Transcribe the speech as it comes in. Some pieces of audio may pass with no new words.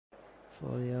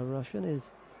for the Russian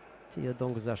is Tia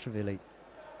Dongazashvili,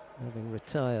 having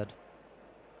retired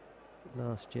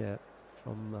last year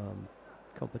from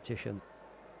competition.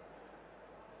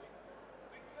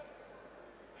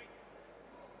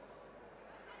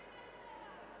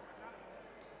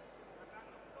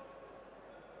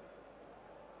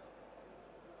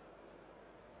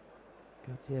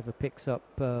 GAZIEVA picks up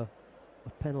a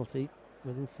penalty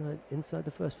with inside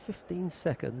the first 15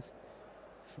 seconds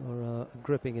for a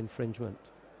gripping infringement.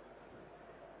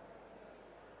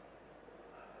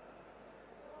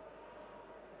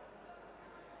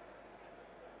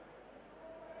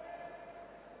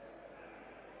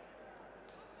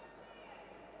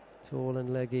 Tall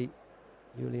and leggy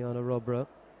Juliane ROBRA,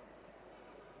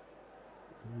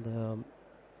 and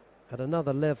at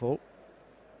another level,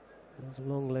 those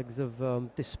long legs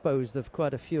have disposed of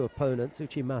quite a few opponents.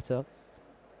 Uchimata,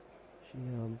 she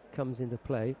comes into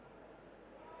play.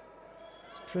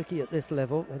 It's tricky at this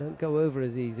level, they don't go over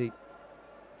as easy.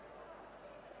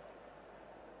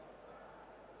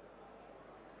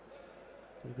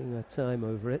 Taking her time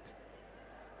over it.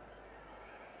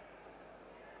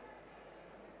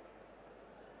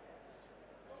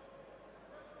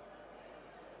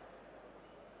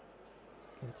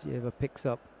 GAZIEVA picks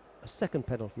up a second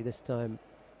penalty, this time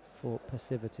for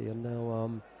passivity, and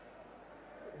now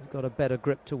he's got a better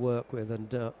grip to work with,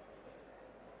 and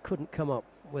couldn't come up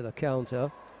with a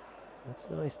counter. That's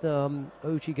nice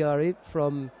Ouchigari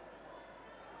from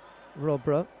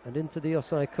ROBRA, and into the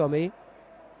Osaikomi.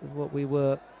 This is what we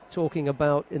were talking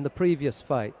about in the previous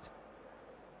fight.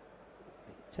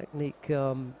 Technique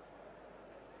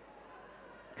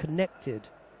connected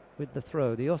with the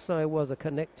throw. The Osai was a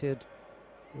connected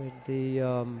with the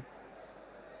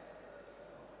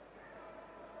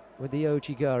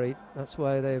Ouchigari. That's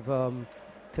why they've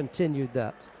continued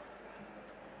that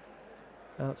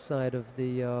outside of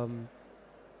the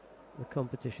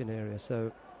competition area.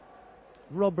 So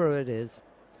ROBRA it is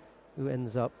who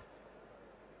ends up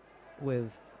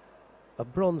with a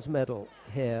bronze medal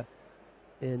here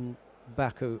in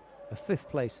Baku, a 5th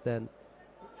place then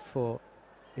for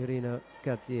Irina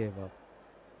GAZIEVA.